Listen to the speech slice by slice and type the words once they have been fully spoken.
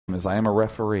as I am a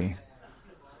referee.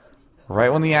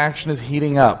 Right when the action is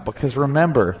heating up. Because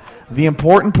remember, the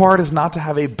important part is not to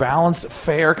have a balanced,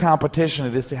 fair competition.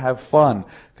 It is to have fun.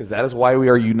 Because that is why we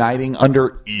are uniting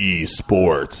under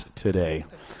esports today.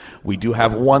 We do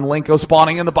have ONELinko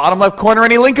spawning in the bottom left corner.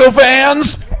 Any Linko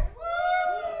fans?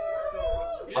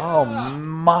 Oh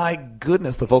my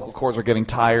goodness, the vocal cords are getting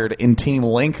tired in Team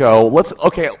Linko.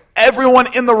 Okay,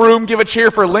 everyone in the room give a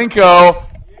cheer for Linko.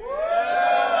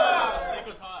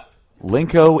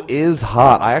 Linko is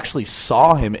hot. I actually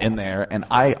saw him in there, and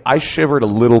I shivered a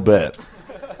little bit.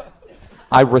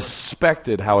 I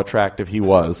respected how attractive he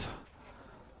was.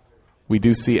 We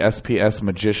do see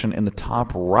sPsMagician in the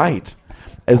top right.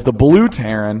 As the blue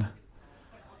Terran,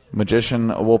 Magician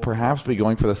will perhaps be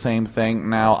going for the same thing.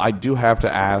 Now, I do have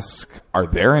to ask, are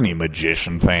there any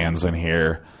Magician fans in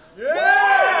here?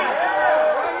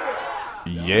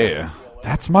 Yeah,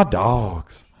 that's my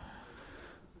dogs.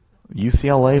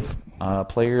 UCLA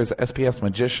players,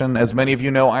 sPsMagician. As many of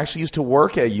you know, I actually used to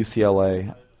work at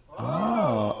UCLA.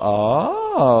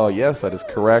 Oh, yes, that is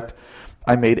correct.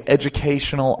 I made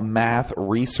educational math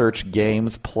research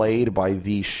games played by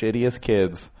the shittiest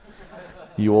kids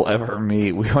you will ever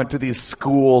meet. We went to these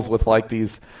schools with like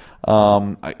these,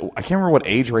 I can't remember what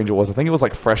age range it was. I think it was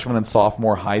like freshman and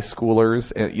sophomore high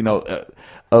schoolers,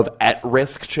 of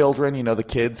at-risk children, the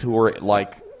kids who were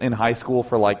like in high school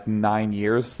for like 9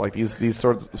 years, like these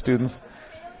sorts of students,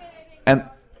 and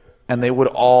they would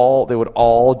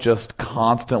all just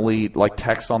constantly like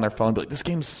text on their phone, be like, "This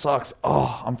game sucks.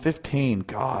 Oh, I'm 15.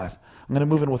 God, I'm gonna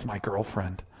move in with my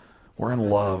girlfriend. We're in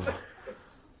love."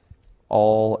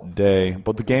 All day,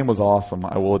 but the game was awesome,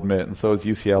 I will admit, and so is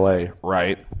UCLA,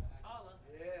 right?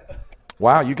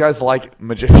 Wow, you guys like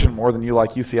Magician more than you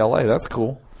like UCLA. That's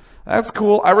cool. That's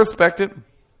cool. I respect it.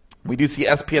 We do see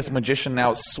sPsMagician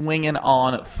now swinging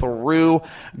on through,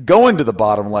 going to the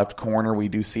bottom left corner. We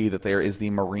do see that there is the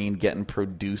Marine getting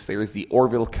produced. There is the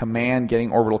Orbital Command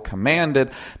getting orbital commanded.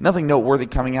 Nothing noteworthy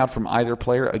coming out from either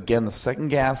player. Again, the second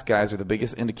gas guys are the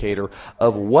biggest indicator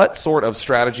of what sort of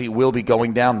strategy will be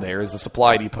going down. There is the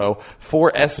supply depot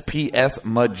for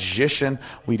sPsMagician.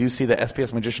 We do see the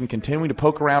sPsMagician continuing to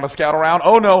poke around, a scout around.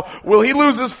 Oh no, will he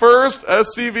lose his first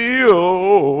SCV?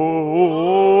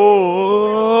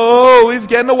 Oh, he's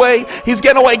getting away. He's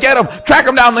getting away. Get him. Track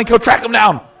him down, Linko. Track him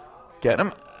down. Get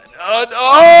him.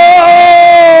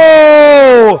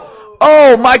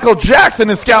 Oh, Michael Jackson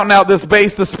is scouting out this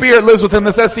base. The spirit lives within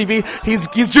this SCV. He's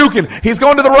juking. He's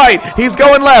going to the right. He's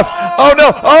going left. Oh,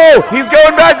 no. Oh, he's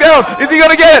going back down. Is he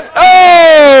going to get it?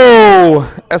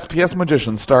 Oh!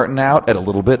 sPsMagician starting out at a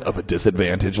little bit of a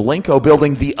disadvantage. Linko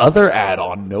building the other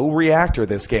add-on. No reactor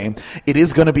this game. It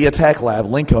is going to be a tech lab.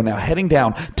 Linko now heading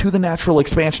down to the natural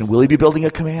expansion. Will he be building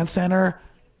a command center?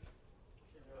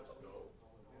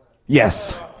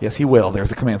 Yes, he will. There's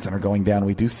the command center going down.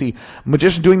 We do see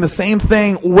Magician doing the same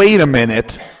thing. Wait a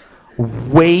minute.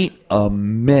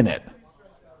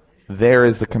 There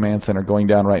is the command center going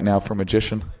down right now for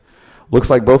Magician. Looks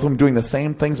like both of them doing the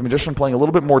same things. Magician playing a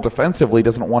little bit more defensively.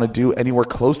 Doesn't want to do anywhere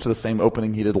close to the same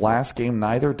opening he did last game.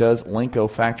 Neither does Linko.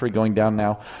 Factory going down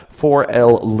now for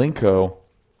ONELinko.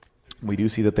 We do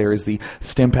see that there is the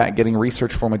stim pack getting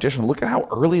research for Magician. Look at how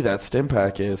early that stim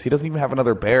pack is. He doesn't even have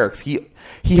another barracks. He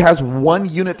has one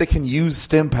unit that can use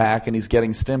stim pack, and he's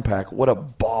getting stim pack. What a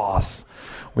boss.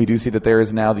 We do see that there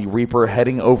is now the Reaper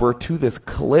heading over to this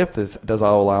cliff. This does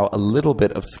allow a little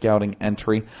bit of scouting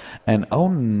entry. And oh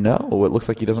no, it looks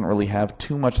like he doesn't really have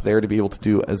too much there to be able to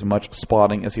do as much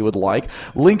spotting as he would like.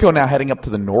 Linko now heading up to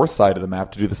the north side of the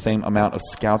map to do the same amount of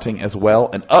scouting as well.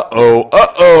 And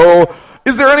uh-oh.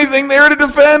 Is there anything there to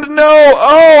defend? No.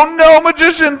 Oh no,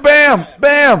 Magician. Bam,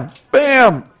 bam,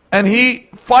 bam. And he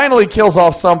finally kills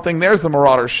off something. There's the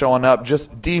Marauders showing up,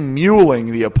 just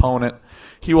demuling the opponent.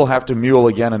 He will have to mule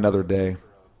again another day.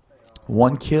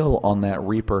 One kill on that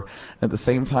Reaper. At the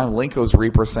same time, Linko's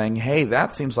Reaper saying, hey,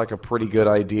 that seems like a pretty good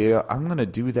idea. I'm going to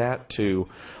do that too.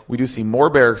 We do see more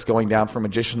barracks going down for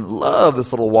Magician. Love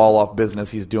this little wall-off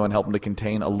business he's doing, helping to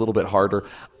contain a little bit harder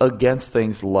against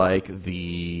things like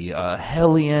the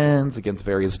Hellions, against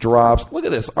various drops. Look at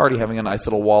this, already having a nice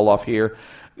little wall-off here.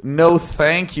 No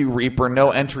thank you, Reaper. No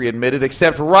entry admitted,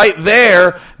 except right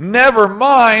there. Never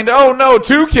mind. Oh, no,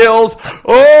 2 kills.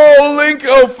 Oh,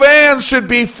 Linko fans should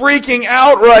be freaking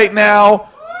out right now.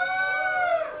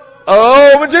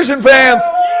 Oh, Magician fans.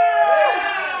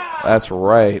 That's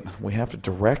right. We have to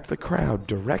direct the crowd.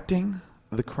 Directing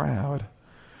the crowd.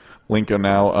 Linko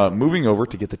now moving over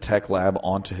to get the tech lab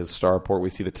onto his starport. We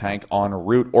see the tank en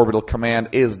route. Orbital command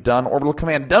is done. Orbital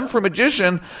command done for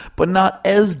Magician, but not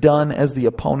as done as the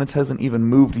opponent's. Hasn't even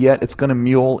moved yet. It's going to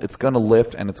mule, it's going to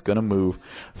lift, and it's going to move.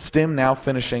 Stim now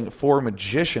finishing for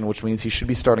Magician, which means he should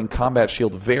be starting Combat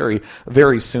Shield very,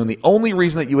 very soon. The only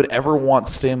reason that you would ever want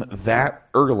Stim that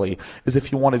early is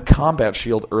if you wanted Combat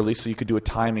Shield early so you could do a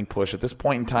timing push. At this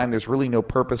point in time, there's really no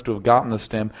purpose to have gotten the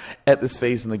Stim at this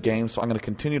phase in the game, so I'm going to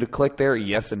continue to click there.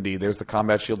 Yes, indeed. There's the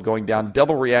Combat Shield going down.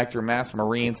 Double Reactor, Mass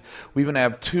Marines. We even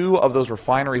have 2 of those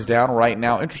refineries down right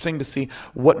now. Interesting to see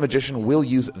what Magician will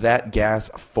use that gas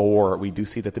for. We do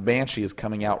see that the Banshee is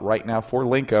coming out right now for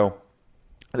Linko.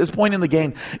 At this point in the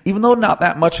game, even though not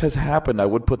that much has happened, I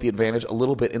would put the advantage a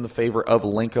little bit in the favor of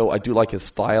Linko. I do like his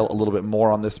style a little bit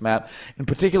more on this map, in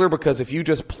particular because if you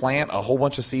just plant a whole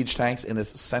bunch of siege tanks in this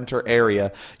center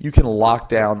area, you can lock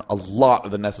down a lot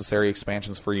of the necessary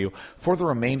expansions for you for the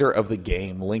remainder of the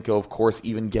game. Linko, of course,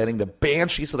 even getting the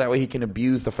Banshee so that way he can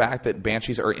abuse the fact that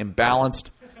Banshees are imbalanced.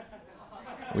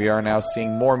 We are now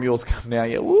seeing more mules come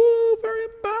down. Yeah, woo, very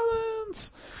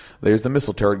imbalanced. There's the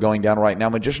missile turret going down right now.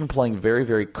 Magician playing very,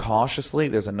 very cautiously.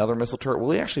 There's another missile turret. Will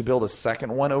he actually build a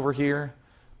second one over here?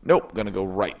 Nope, going to go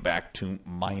right back to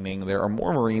mining. There are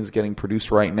more Marines getting produced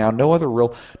right now. No other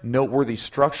real noteworthy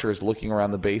structures looking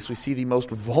around the base. We see the most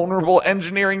vulnerable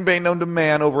engineering bay known to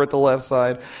man over at the left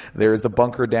side. There's the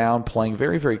bunker down, playing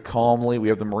very, very calmly. We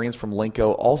have the Marines from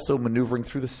Linko also maneuvering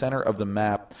through the center of the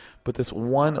map. But this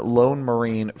one lone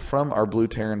Marine from our Blue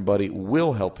Terran buddy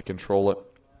will help to control it.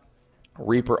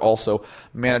 Reaper also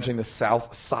managing the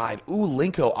south side. Ooh,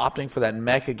 Linko opting for that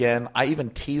mech again. I even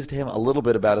teased him a little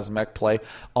bit about his mech play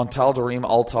on Tal'Darim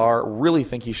Altar. Really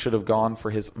think he should have gone for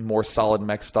his more solid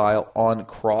mech style on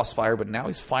Crossfire, but now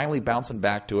he's finally bouncing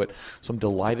back to it, so I'm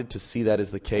delighted to see that is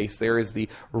the case. There is the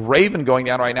Raven going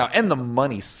down right now, and the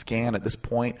money scan at this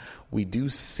point. We do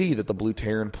see that the Blue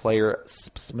Terran player,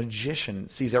 sPsMagician,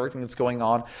 sees everything that's going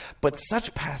on, but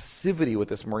such passivity with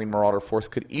this Marine Marauder force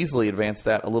could easily advance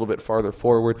that a little bit farther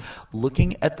forward.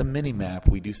 Looking at the mini-map,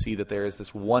 we do see that there is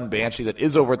this one Banshee that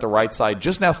is over at the right side,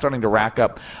 just now starting to rack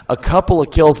up a couple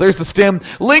of kills. There's the Stim.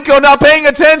 Linko not paying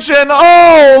attention.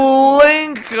 Oh,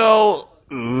 Linko.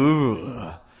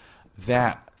 Ugh.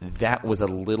 That was a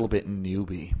little bit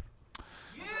newbie.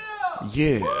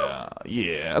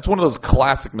 Yeah. That's one of those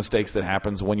classic mistakes that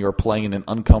happens when you're playing in an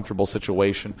uncomfortable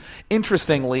situation.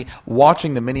 Interestingly,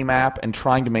 watching the minimap and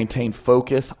trying to maintain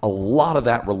focus, a lot of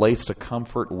that relates to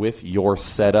comfort with your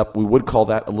setup. We would call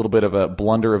that a little bit of a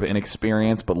blunder of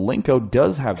inexperience, but Linko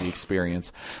does have the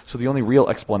experience. So the only real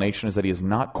explanation is that he is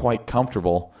not quite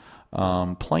comfortable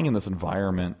playing in this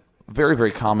environment. Very,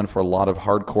 very common for a lot of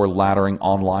hardcore laddering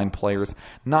online players.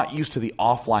 Not used to the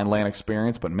offline LAN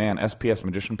experience, but man,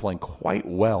 sPsMagician playing quite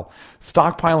well.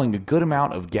 Stockpiling a good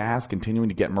amount of gas, continuing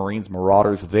to get Marines,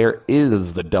 Marauders. There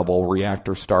is the double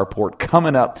reactor starport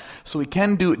coming up, so we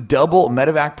can do double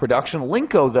medevac production.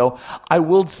 Linko, though, I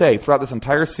will say, throughout this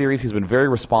entire series, he's been very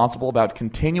responsible about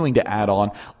continuing to add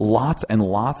on lots and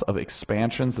lots of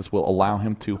expansions. This will allow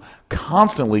him to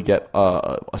constantly get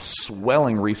a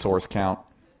swelling resource count.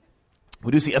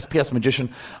 We do see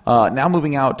sPsMagician now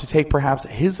moving out to take perhaps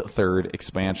his third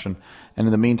expansion. And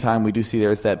in the meantime, we do see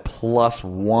there's that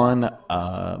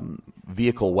 +1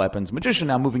 vehicle weapons. Magician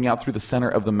now moving out through the center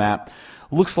of the map.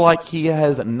 Looks like he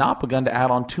has not begun to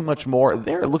add on too much more.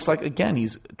 There, it looks like, again,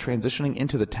 he's transitioning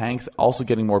into the tanks, also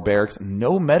getting more barracks.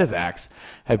 No medevacs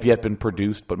have yet been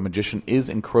produced, but Magician is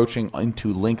encroaching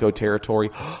into Linko territory.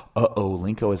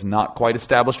 Linko has not quite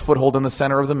established foothold in the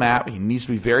center of the map. He needs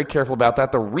to be very careful about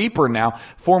that. The Reaper now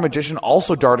for Magician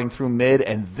also darting through mid,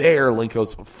 and there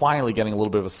Linko's finally getting a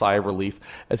little bit of a sigh of relief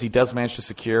as he does manage to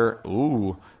secure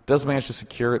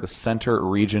the center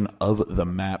region of the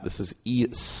map. This is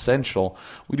essential.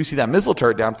 We do see that missile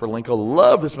turret down for Linko.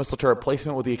 Love this missile turret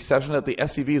placement with the exception that the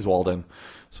SCV is walled in.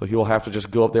 So he will have to just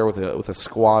go up there with a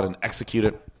squad and execute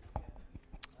it.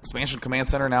 Expansion Command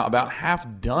Center now about half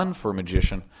done for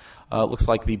Magician. Looks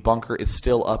like the bunker is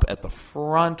still up at the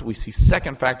front. We see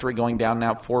second factory going down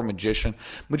now for Magician.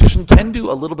 Magician can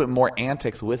do a little bit more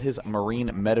antics with his Marine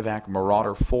Medevac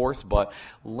Marauder force, but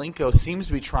Linko seems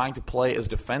to be trying to play as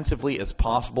defensively as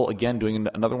possible. Again, doing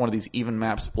another one of these even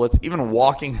map splits, even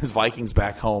walking his Vikings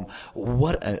back home.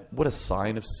 What a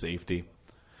sign of safety.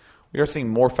 We are seeing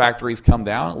more factories come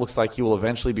down. It looks like he will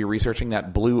eventually be researching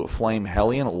that Blue Flame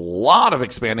Hellion. A lot of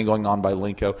expanding going on by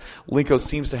Linko. Linko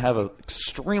seems to have an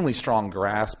extremely strong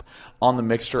grasp on the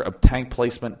mixture of tank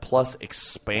placement plus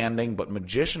expanding, but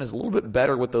Magician is a little bit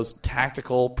better with those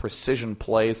tactical precision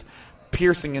plays,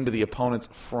 piercing into the opponent's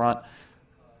front.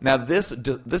 Now, this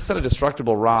set of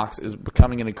destructible rocks is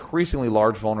becoming an increasingly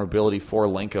large vulnerability for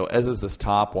Linko, as is this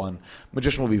top one.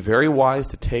 Magician will be very wise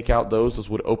to take out those. Those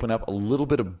would open up a little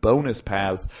bit of bonus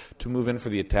paths to move in for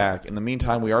the attack. In the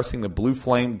meantime, we are seeing the blue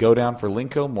flame go down for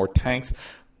Linko, more tanks.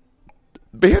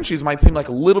 Banshees might seem like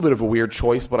a little bit of a weird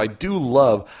choice, but I do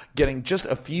love getting just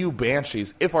a few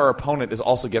Banshees if our opponent is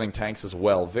also getting tanks as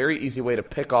well. Very easy way to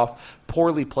pick off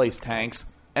poorly placed tanks,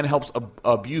 and helps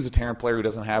abuse a Terran player who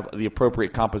doesn't have the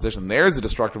appropriate composition. There's a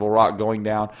destructible rock going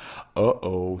down.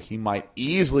 Uh-oh, he might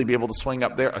easily be able to swing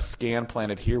up there. A scan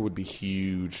planted here would be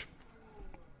huge.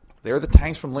 There are the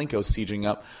tanks from Linko sieging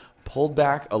up. Pulled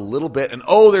back a little bit, and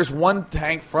there's one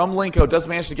tank from Linko. Does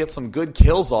manage to get some good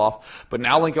kills off, but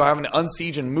now Linko having to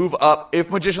unsiege and move up.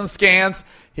 If Magician scans,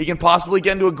 he can possibly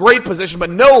get into a great position, but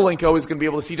no, Linko is going to be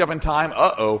able to siege up in time.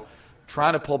 Uh-oh.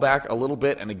 Trying to pull back a little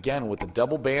bit, and again, with the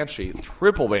double Banshee,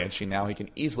 triple Banshee now, he can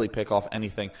easily pick off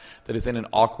anything that is in an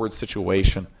awkward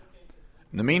situation.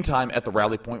 In the meantime, at the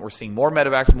rally point, we're seeing more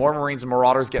medevacs, more Marines and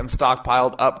Marauders getting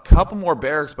stockpiled up. Couple more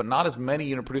barracks, but not as many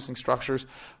unit-producing structures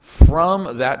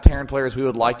from that Terran player as we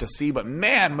would like to see. But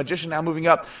man, Magician now moving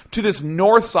up to this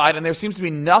north side, and there seems to be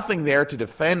nothing there to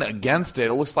defend against it.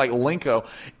 It looks like Linko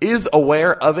is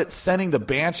aware of it, sending the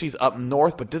Banshees up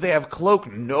north. But do they have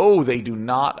Cloak? No, they do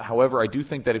not. However, I do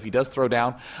think that if he does throw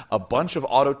down a bunch of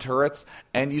auto turrets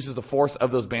and uses the force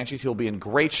of those Banshees, he'll be in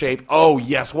great shape. Oh,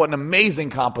 yes, what an amazing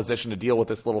composition to deal with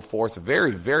this little force.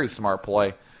 Very, very smart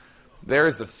play.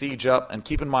 There's the siege up, and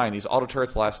keep in mind, these auto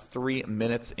turrets last 3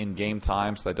 minutes in game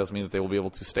time, so that does mean that they will be able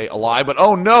to stay alive, but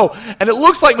oh no, and it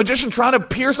looks like Magician trying to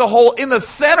pierce a hole in the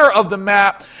center of the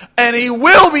map, and he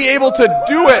will be able to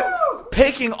do it,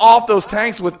 picking off those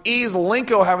tanks with ease.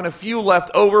 Linko having a few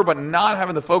left over, but not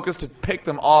having the focus to pick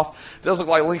them off. It does look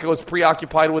like Linko is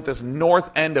preoccupied with this north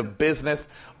end of business,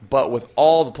 but with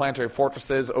all the planetary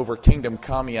fortresses over Kingdom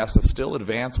Come, he has to still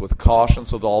advance with caution.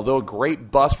 So although a great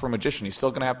bust for Magician, he's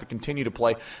still going to have to continue to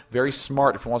play very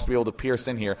smart if he wants to be able to pierce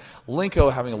in here.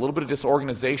 Linko having a little bit of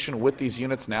disorganization with these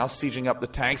units now, sieging up the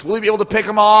tanks. Will he be able to pick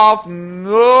them off?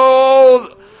 No!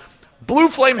 Blue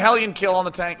Flame Hellion kill on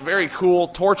the tank. Very cool.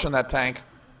 Torch on that tank.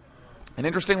 And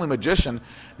interestingly, Magician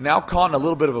now caught in a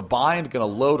little bit of a bind, going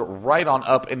to load right on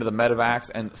up into the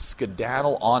medevacs and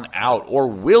skedaddle on out. Or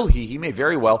will he? He may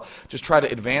very well just try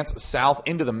to advance south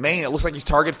into the main. It looks like he's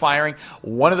target firing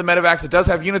one of the medevacs that does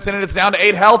have units in it. It's down to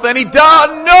 8 health, and he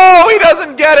does. No, he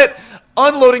doesn't get it.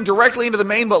 Unloading directly into the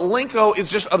main, but Linko is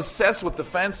just obsessed with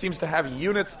defense, seems to have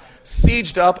units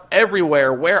sieged up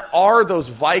everywhere. Where are those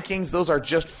Vikings? Those are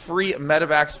just free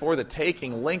medevacs for the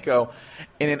taking. Linko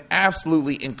in an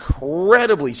absolutely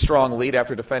incredibly strong lead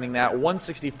after defending that.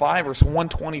 165 versus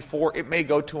 124. It may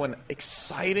go to an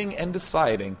exciting and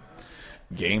deciding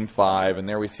Game 5, and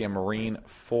there we see a Marine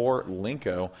for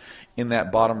Linko in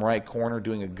that bottom right corner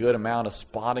doing a good amount of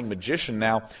spotting. Magician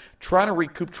now trying to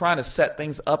recoup, trying to set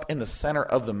things up in the center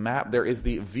of the map. There is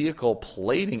the vehicle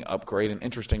plating upgrade, an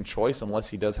interesting choice unless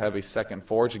he does have a second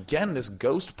forge. Again, this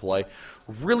ghost play,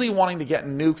 really wanting to get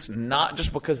nukes, not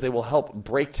just because they will help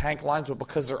break tank lines, but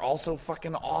because they're also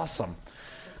fucking awesome.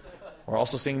 We're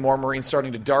also seeing more Marines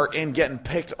starting to dart in, getting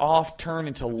picked off, turn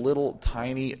into little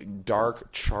tiny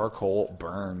dark charcoal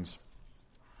burns.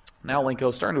 Now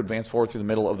Linko starting to advance forward through the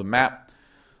middle of the map.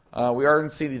 We are going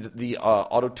to see the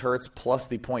auto turrets plus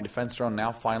the point defense drone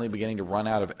now finally beginning to run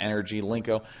out of energy.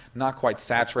 Linko not quite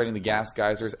saturating the gas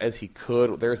geysers as he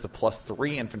could. There's the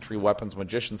 +3 infantry weapons.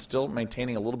 Magician still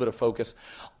maintaining a little bit of focus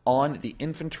on the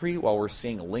infantry while we're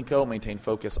seeing Linko maintain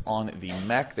focus on the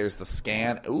mech. There's the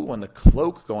scan. Ooh, and the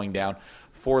cloak going down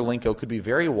for Linko could be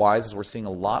very wise as we're seeing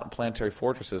a lot of planetary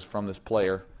fortresses from this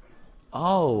player.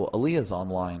 Oh, Aaliyah's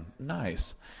online.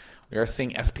 Nice. We are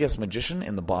seeing sPsMagician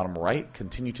in the bottom right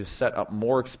continue to set up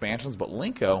more expansions, but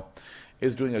Linko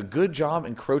is doing a good job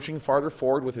encroaching farther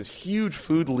forward with his huge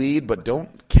food lead, but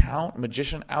don't count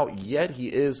Magician out yet. He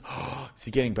is. Is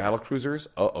he getting Battlecruisers?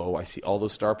 Uh-oh, I see all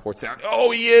those starports down. Oh,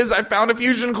 he is. I found a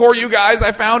fusion core, you guys.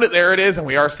 I found it. There it is. And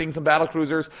we are seeing some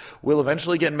Battlecruisers will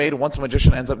eventually get made once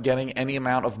Magician ends up getting any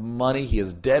amount of money. He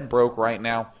is dead broke right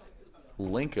now.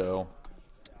 Linko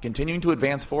continuing to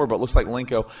advance forward, but looks like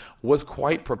Linko was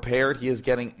quite prepared. He is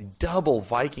getting double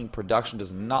Viking production,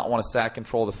 does not want to sat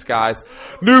control the skies.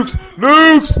 Nukes!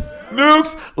 Nukes!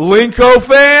 Nukes! Linko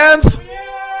fans!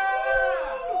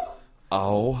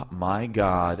 Oh my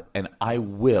God. And I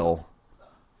will.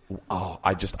 Oh,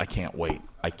 I can't wait.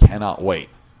 I cannot wait.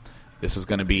 This is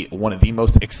going to be one of the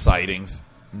most exciting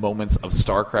moments of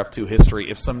StarCraft 2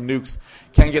 history if some nukes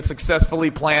can get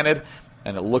successfully planted.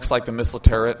 And it looks like the missile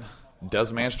turret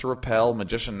does manage to repel.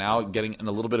 Magician now getting in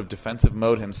a little bit of defensive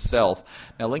mode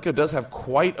himself. Now, Linko does have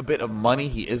quite a bit of money.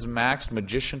 He is maxed.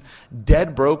 Magician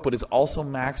dead broke, but is also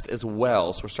maxed as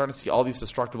well. So we're starting to see all these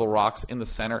destructible rocks in the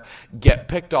center get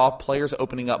picked off. Players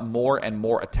opening up more and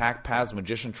more attack paths.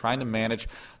 Magician trying to manage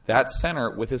that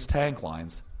center with his tank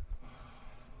lines.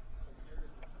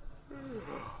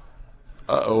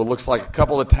 Uh-oh, it looks like a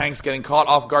couple of tanks getting caught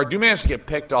off guard. Do manage to get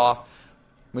picked off.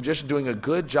 Magician doing a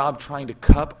good job trying to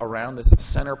cup around this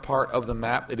center part of the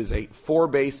map. It is a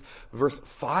 4-base versus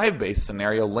 5-base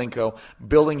scenario. Linko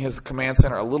building his command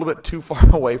center a little bit too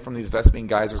far away from these Vespene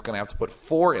geysers. Going to have to put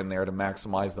 4 in there to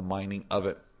maximize the mining of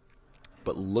it.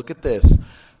 But look at this.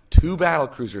 2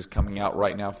 Battlecruisers coming out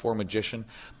right now for Magician.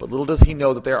 But little does he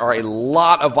know that there are a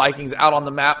lot of Vikings out on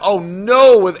the map. Oh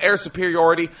no, with air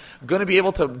superiority. Going to be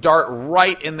able to dart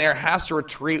right in there. Has to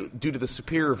retreat due to the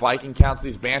superior Viking counts.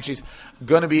 These Banshees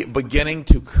going to be beginning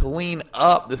to clean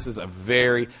up. This is a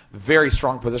very, very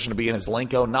strong position to be in as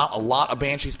Linko. Not a lot of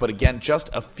Banshees, but again,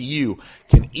 just a few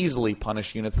can easily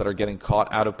punish units that are getting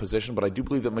caught out of position. But I do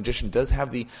believe that Magician does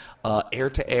have the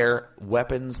air-to-air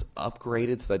weapons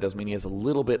upgraded, so that does mean he has a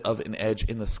little bit of an edge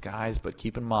in the skies. But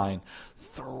keep in mind,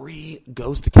 3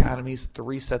 Ghost Academies,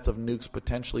 3 sets of nukes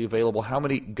potentially available. How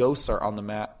many ghosts are on the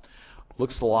map?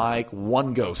 Looks like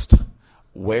 1 ghost.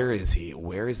 Where is he?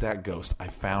 Where is that ghost? I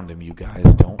found him, you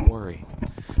guys. Don't worry.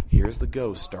 Here's the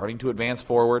ghost starting to advance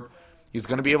forward. He's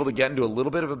going to be able to get into a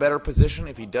little bit of a better position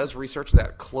if he does research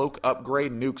that cloak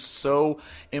upgrade. Nuke's so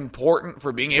important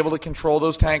for being able to control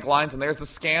those tank lines. And there's the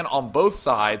scan on both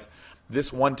sides.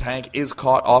 This one tank is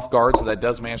caught off guard, so that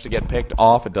does manage to get picked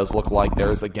off. It does look like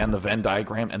there's, again, the Venn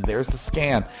diagram, and there's the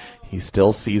scan. He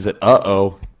still sees it.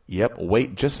 Uh-oh. Yep,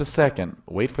 wait just a second.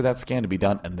 Wait for that scan to be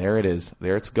done, and there it is.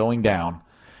 There it's going down.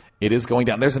 It is going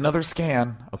down. There's another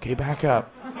scan. Okay, back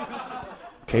up.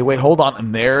 Okay, wait, hold on.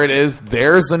 And there it is.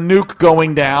 There's a nuke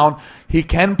going down. He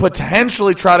can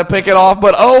potentially try to pick it off,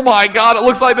 but oh my God, it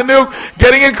looks like the nuke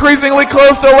getting increasingly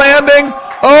close to landing.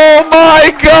 Oh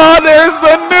my God, there's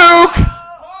the nuke.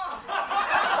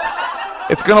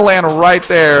 It's going to land right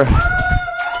there.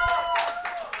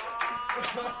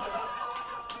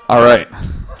 All right.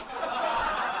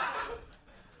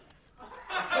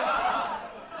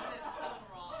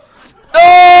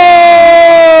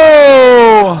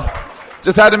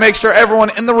 Just had to make sure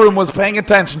everyone in the room was paying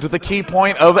attention to the key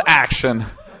point of action.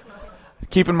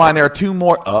 Keep in mind there are 2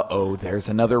 more. Uh-oh, there's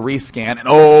another rescan. And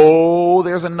oh,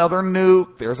 there's another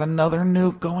nuke. There's another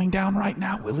nuke going down right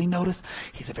now. Will he notice?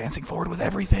 He's advancing forward with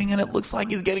everything, and it looks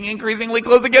like he's getting increasingly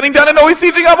close to getting done. And no, he's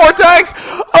sieging up more tanks.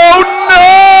 Oh,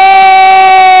 no!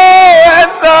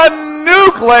 And the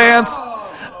nuke lands.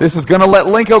 This is going to let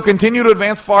Linko continue to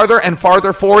advance farther and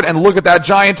farther forward. And look at that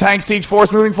giant tank siege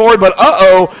force moving forward. But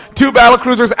uh-oh, 2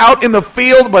 Battlecruisers out in the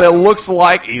field. But it looks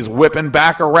like he's whipping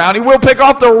back around. He will pick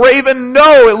off the Raven.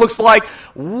 No, it looks like,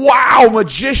 wow,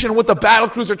 Magician with the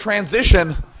Battlecruiser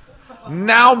transition.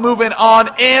 Now moving on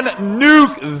in.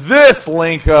 Nuke this,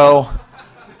 Linko.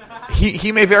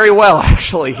 He may very well,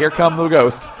 actually. Here come the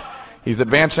ghosts. He's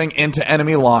advancing into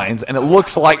enemy lines. And it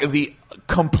looks like the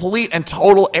complete and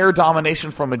total air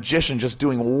domination from Magician just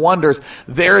doing wonders.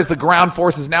 There is the ground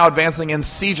forces now advancing and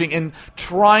sieging and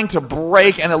trying to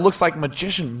break, and it looks like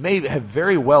Magician may have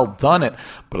very well done it,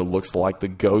 but it looks like the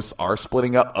ghosts are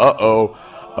splitting up. Uh-oh.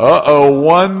 Uh-oh.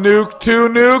 1 nuke, 2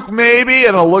 nuke, maybe,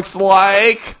 and it looks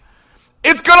like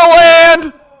it's gonna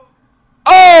land!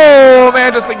 Oh,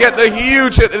 man, just to get the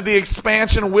huge hit of the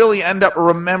expansion. Will he end up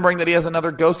remembering that he has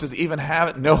another ghost? Does he even have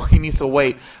it? No, he needs to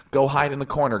wait. Go hide in the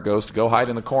corner, ghost. Go hide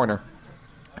in the corner.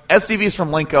 SCVs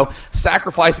from Linko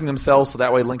sacrificing themselves so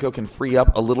that way Linko can free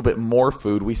up a little bit more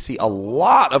food. We see a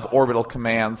lot of orbital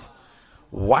commands.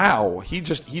 Wow, he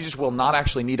just will not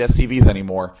actually need SCVs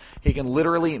anymore. He can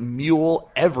literally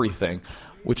mule everything,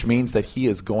 which means that he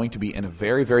is going to be in a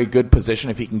very, very good position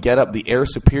if he can get up the air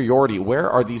superiority. Where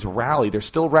are these rallied? They're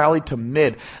still rallied to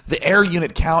mid. The air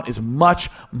unit count is much,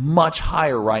 much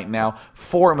higher right now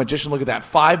for Magician. Look at that.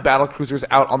 5 Battlecruisers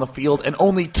out on the field and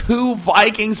only 2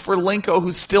 Vikings for Linko,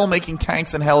 who's still making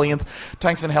tanks and Hellions.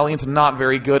 Tanks and Hellions not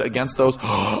very good against those.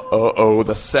 Uh-oh,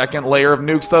 the 2nd layer of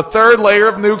nukes. The 3rd layer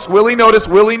of nukes. Will he notice?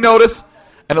 Will he notice?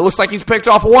 And it looks like he's picked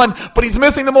off 1, but he's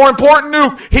missing the more important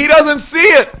nuke. He doesn't see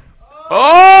it.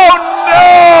 Oh,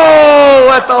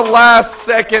 no! At the last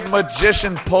second,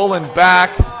 Magician pulling back.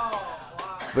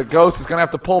 The Ghost is going to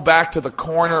have to pull back to the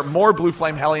corner. More Blue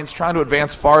Flame Hellions trying to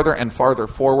advance farther and farther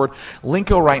forward.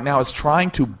 Linko right now is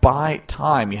trying to buy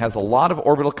time. He has a lot of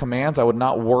orbital commands. I would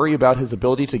not worry about his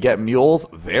ability to get mules.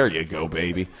 There you go,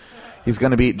 baby. He's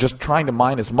going to be just trying to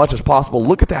mine as much as possible.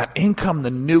 Look at that income. The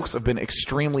nukes have been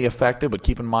extremely effective, but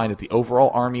keep in mind that the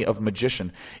overall army of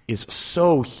Magician is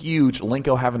so huge.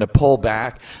 Linko having to pull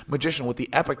back. Magician with the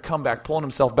epic comeback, pulling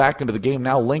himself back into the game.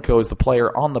 Now Linko is the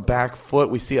player on the back foot.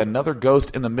 We see another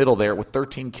Ghost in the middle there with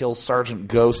 13 kills. Sergeant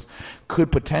Ghost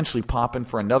could potentially pop in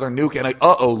for another nuke.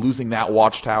 And losing that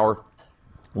watchtower.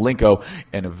 Linko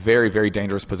in a very, very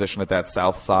dangerous position at that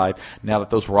south side. Now that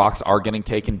those rocks are getting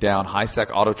taken down,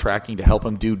 high-sec auto-tracking to help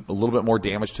him do a little bit more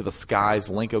damage to the skies.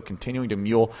 Linko continuing to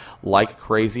mule like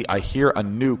crazy. I hear a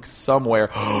nuke somewhere.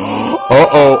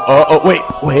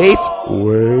 Wait.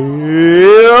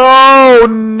 Oh,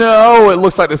 no. It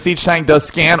looks like the siege tank does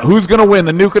scan. Who's going to win,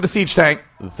 the nuke or the siege tank?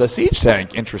 The siege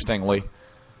tank, interestingly.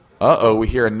 We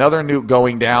hear another nuke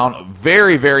going down.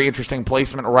 Very, very interesting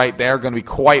placement right there. Going to be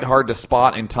quite hard to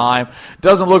spot in time.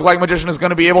 Doesn't look like Magician is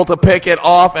going to be able to pick it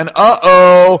off. And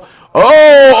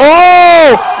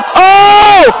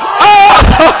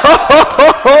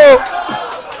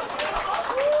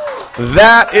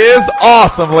that is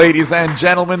awesome, ladies and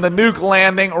gentlemen. The nuke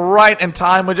landing right in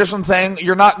time. Magician saying,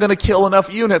 you're not going to kill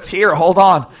enough units. Here, hold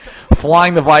on.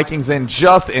 Flying the Vikings in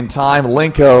just in time.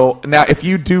 Linko. Now, if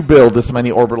you do build this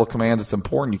many orbital commands, it's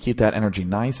important you keep that energy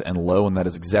nice and low, and that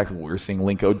is exactly what we're seeing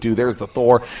Linko do. There's the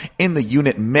Thor in the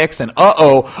unit mix, and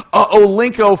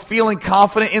Linko feeling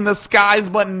confident in the skies,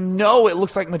 but no, it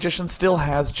looks like Magician still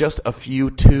has just a few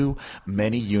too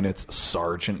many units.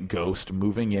 Sergeant Ghost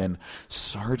moving in.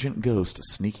 Sergeant Ghost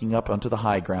sneaking up onto the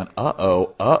high ground.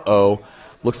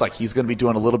 Looks like he's going to be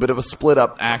doing a little bit of a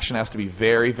split-up action. Has to be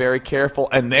very, very careful.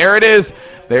 And there it is.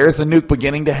 There's the nuke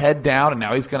beginning to head down, and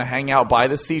now he's going to hang out by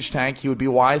the siege tank. He would be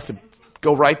wise to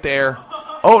go right there.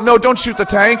 Oh, no, don't shoot the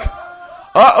tank.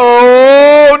 No,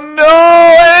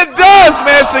 and it does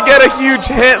manage to get a huge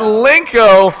hit.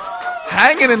 Linko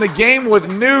hanging in the game with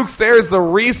nukes. There's the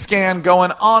rescan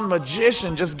going on.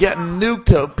 Magician just getting nuked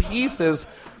to pieces.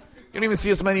 You don't even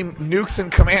see as many nukes in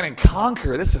Command &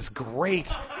 Conquer. This is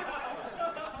great.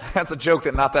 That's a joke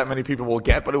that not that many people will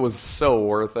get, but it was so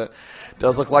worth it.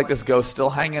 Does look like this Ghost still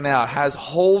hanging out. Has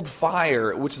hold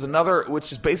fire, which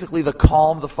is basically the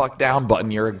calm the fuck down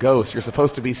button. You're a Ghost. You're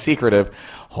supposed to be secretive.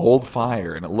 Hold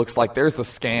fire. And it looks like there's the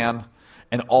scan,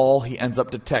 and all he ends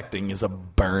up detecting is a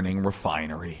burning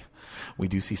refinery. We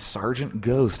do see Sergeant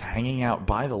Ghost hanging out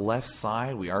by the left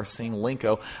side. We are seeing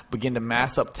Linko begin to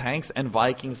mass up tanks and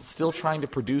Vikings, still trying to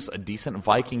produce a decent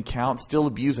Viking count, still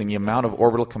abusing the amount of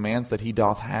orbital commands that he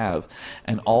doth have,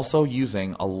 and also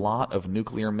using a lot of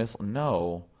nuclear missiles.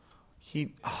 No,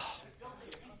 he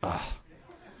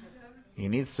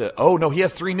needs to. Oh no, he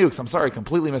has 3 nukes. I'm sorry,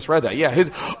 completely misread that. Yeah, his.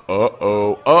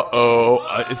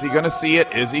 Is he gonna see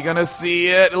it? Is he gonna see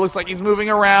it? It looks like he's moving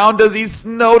around. Does he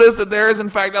notice that there is in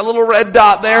fact that little red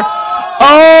dot there?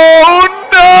 Oh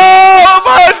no,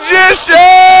 Magician!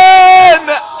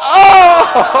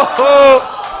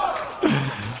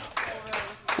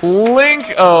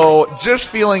 Linko just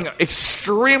feeling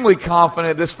extremely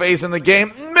confident this phase in the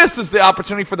game. Misses the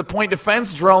opportunity for the point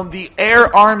defense drone. The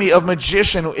air army of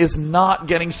Magician is not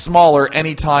getting smaller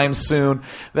anytime soon.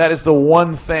 That is the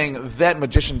one thing that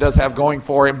Magician does have going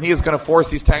for him. He is going to force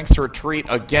these tanks to retreat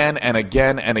again and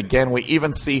again and again. We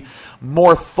even see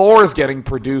more Thors getting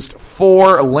produced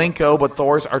for Linko, but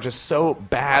Thors are just so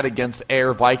bad against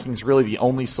air. Vikings really the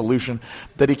only solution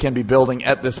that he can be building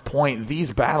at this point.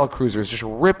 These Battlecruisers just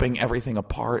ripping everything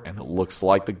apart, and it looks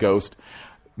like the Ghost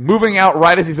moving out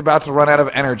right as he's about to run out of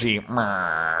energy.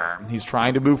 He's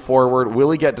trying to move forward.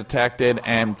 Will he get detected?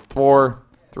 And 4,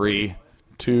 3,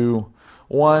 2,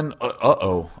 1.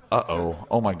 Oh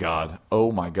my God.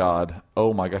 Oh my God.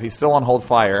 Oh my God. He's still on hold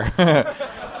fire.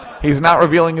 He's not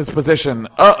revealing his position.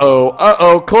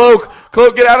 Cloak,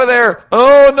 get out of there.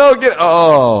 Oh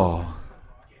no,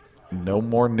 no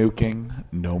more nuking,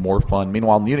 no more fun.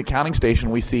 Meanwhile, in the unit counting station,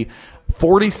 we see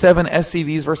 47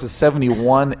 SCVs versus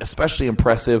 71, especially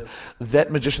impressive.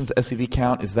 That Magician's SCV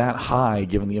count is that high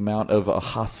given the amount of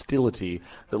hostility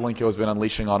that Linko has been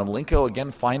unleashing on him. Linko,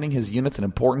 again, finding his units, an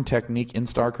important technique in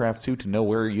StarCraft 2 to know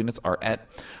where your units are at.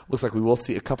 Looks like we will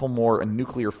see a couple more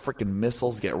nuclear freaking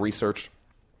missiles get researched.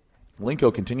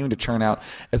 Linko continuing to churn out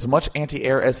as much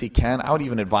anti-air as he can. I would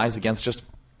even advise against just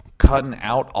cutting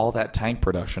out all that tank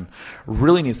production.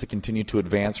 Really needs to continue to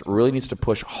advance, really needs to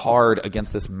push hard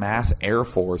against this mass air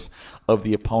force of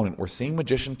the opponent. We're seeing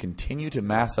Magician continue to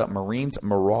mass up Marines,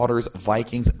 Marauders,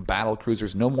 Vikings,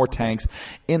 Battlecruisers, no more tanks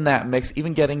in that mix,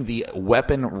 even getting the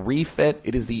weapon refit.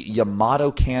 It is the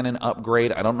Yamato Cannon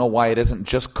upgrade. I don't know why it isn't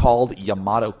just called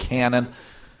Yamato Cannon.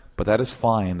 But that is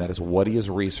fine. That is what he is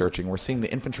researching. We're seeing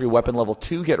the infantry weapon level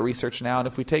 2 get researched now. And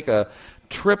if we take a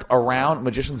trip around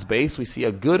Magician's base, we see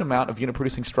a good amount of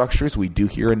unit-producing structures. We do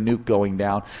hear a nuke going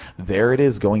down. There it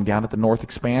is, going down at the north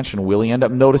expansion. Will he end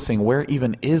up noticing where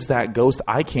even is that ghost?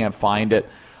 I can't find it.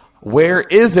 Where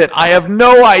is it? I have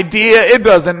no idea. It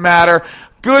doesn't matter.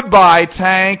 Goodbye,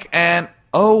 tank. And,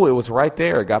 oh, it was right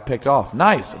there. It got picked off.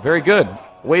 Nice. Very good.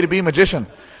 Way to be, Magician.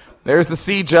 There's the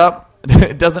siege up.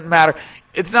 It doesn't matter.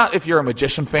 It's not if you're a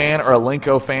Magician fan or a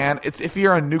Linko fan. It's if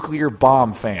you're a nuclear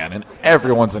bomb fan, and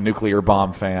everyone's a nuclear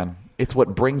bomb fan. It's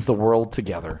what brings the world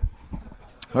together.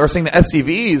 We're seeing the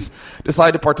SCVs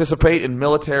decide to participate in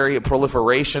military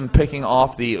proliferation, picking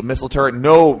off the missile turret.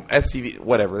 No SCV,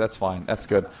 whatever, that's fine. That's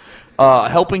good.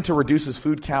 Helping to reduce his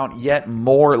food count yet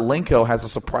more. Linko has a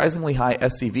surprisingly high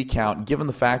SCV count, given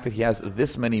the fact that he has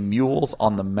this many mules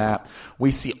on the map.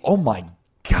 We see, oh my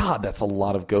God, that's a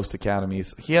lot of Ghost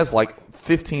Academies. He has like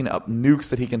 15 nukes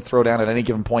that he can throw down at any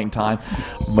given point in time.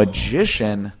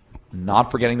 Magician,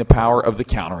 not forgetting the power of the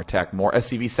counterattack. More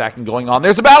SCV sacking going on.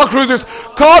 There's the Battlecruisers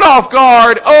caught off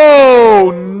guard.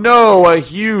 Oh no, a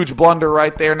huge blunder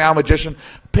right there. Now Magician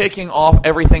picking off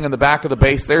everything in the back of the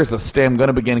base. There's the stem, going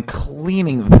to begin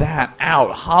cleaning that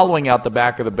out, hollowing out the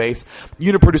back of the base.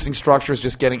 Unit producing structures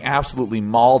just getting absolutely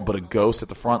mauled, but a ghost at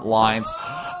the front lines.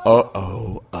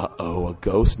 A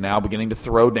ghost now beginning to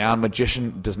throw down.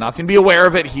 Magician does not seem to be aware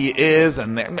of it. He is,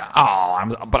 and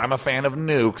but I'm a fan of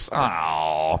nukes.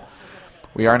 Oh.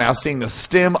 We are now seeing the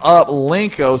stem up.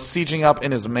 Linko sieging up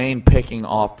in his main, picking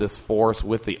off this force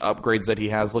with the upgrades that he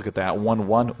has. Look at that.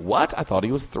 1-1. What? I thought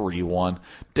he was 3-1.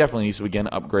 Definitely needs to begin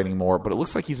upgrading more, but it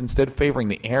looks like he's instead favoring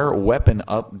the air weapon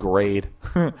upgrade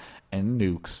and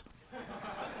nukes.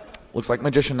 Looks like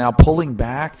Magician now pulling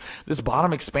back. This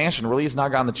bottom expansion really has not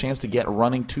gotten the chance to get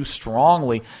running too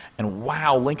strongly. And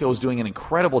wow, Linko is doing an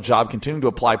incredible job continuing to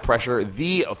apply pressure.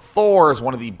 The Thor is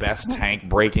one of the best tank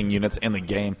breaking units in the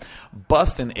game.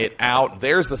 Busting it out.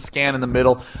 There's the scan in the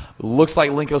middle. Looks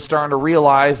like Linko's starting to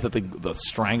realize that the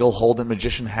stranglehold that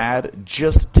Magician had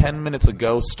just 10 minutes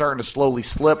ago starting to slowly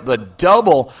slip. The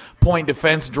double point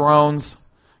defense drones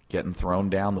getting thrown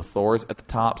down. The Thors at the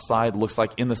top side. Looks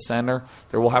like in the center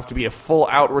there will have to be a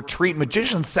full-out retreat.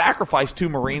 Magician sacrificed 2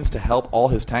 Marines to help all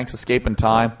his tanks escape in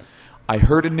time. I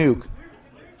heard a nuke.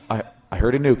 I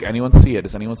heard a nuke. Anyone see it?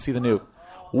 Does anyone see the nuke?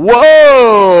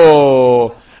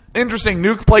 Whoa! Interesting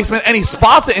nuke placement. And he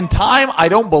spots it in time. I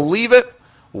don't believe it.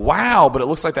 Wow, but it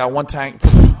looks like that one tank.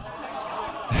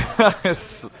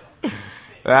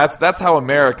 That's how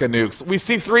America nukes. We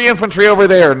see 3 infantry over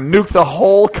there. Nuke the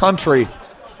whole country.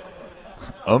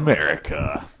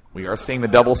 America. We are seeing the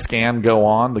double scan go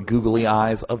on. The googly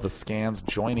eyes of the scans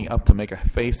joining up to make a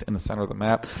face in the center of the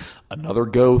map. Another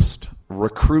ghost.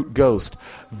 Recruit ghost.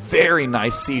 Very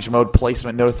nice siege mode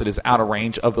placement. Notice it is out of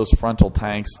range of those frontal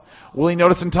tanks. Will he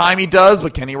notice in time? He does,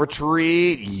 but can he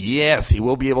retreat? Yes, he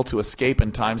will be able to escape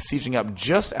in time, sieging up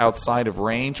just outside of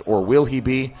range, or will he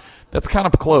be? That's kind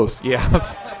of close. Yeah.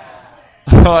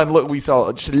 And look, we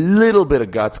saw just a little bit of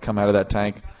guts come out of that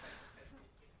tank.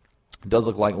 It does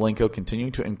look like Linko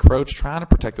continuing to encroach, trying to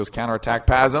protect those counterattack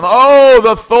paths. And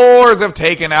the Thors have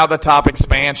taken out the top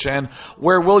expansion.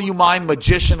 Where will you mine,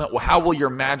 Magician? How will your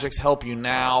magics help you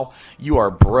now? You are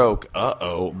broke.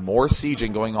 More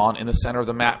sieging going on in the center of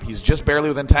the map. He's just barely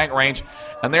within tank range.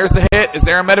 And there's the hit. Is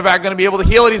there a medevac going to be able to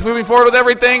heal it? He's moving forward with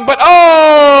everything. But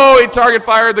he target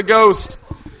fired the ghost.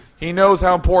 He knows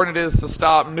how important it is to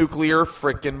stop nuclear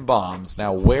frickin' bombs.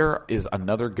 Now, where is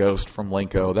another ghost from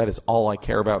Linko? That is all I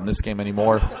care about in this game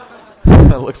anymore.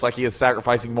 It looks like he is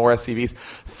sacrificing more SCVs.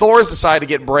 Thors decide to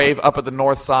get brave up at the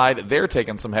north side. They're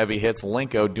taking some heavy hits.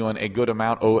 Linko doing a good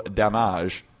amount of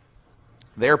damage.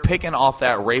 They're picking off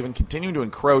that Raven, continuing to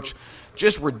encroach,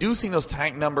 just reducing those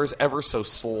tank numbers ever so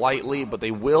slightly, but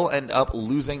they will end up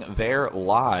losing their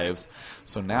lives.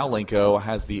 So now Linko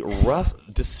has the rough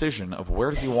decision of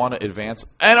where does he want to advance.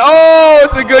 And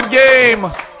it's a good game!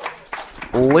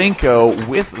 Linko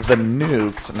with the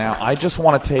nukes. Now I just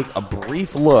want to take a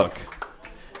brief look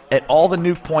at all the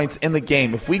nuke points in the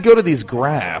game. If we go to these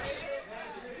graphs,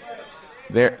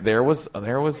 there was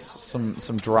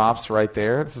some drops right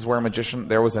there. This is where Magician,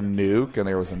 there was a nuke and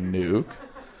there was a nuke.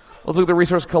 Let's look at the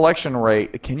resource collection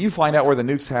rate. Can you find out where the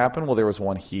nukes happen? Well, there was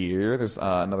one here. There's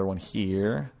another one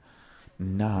here.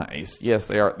 Nice. Yes,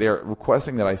 they are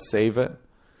requesting that I save it.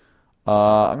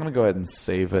 I'm going to go ahead and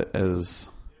save it as...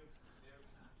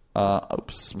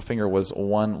 oops, my finger was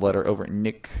one letter over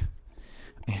Nick.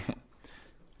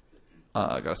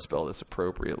 I got to spell this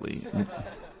appropriately.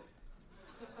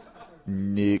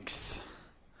 Nukes.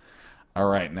 All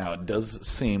right, now it does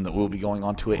seem that we'll be going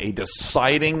on to a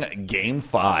deciding Game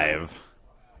 5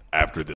 after this.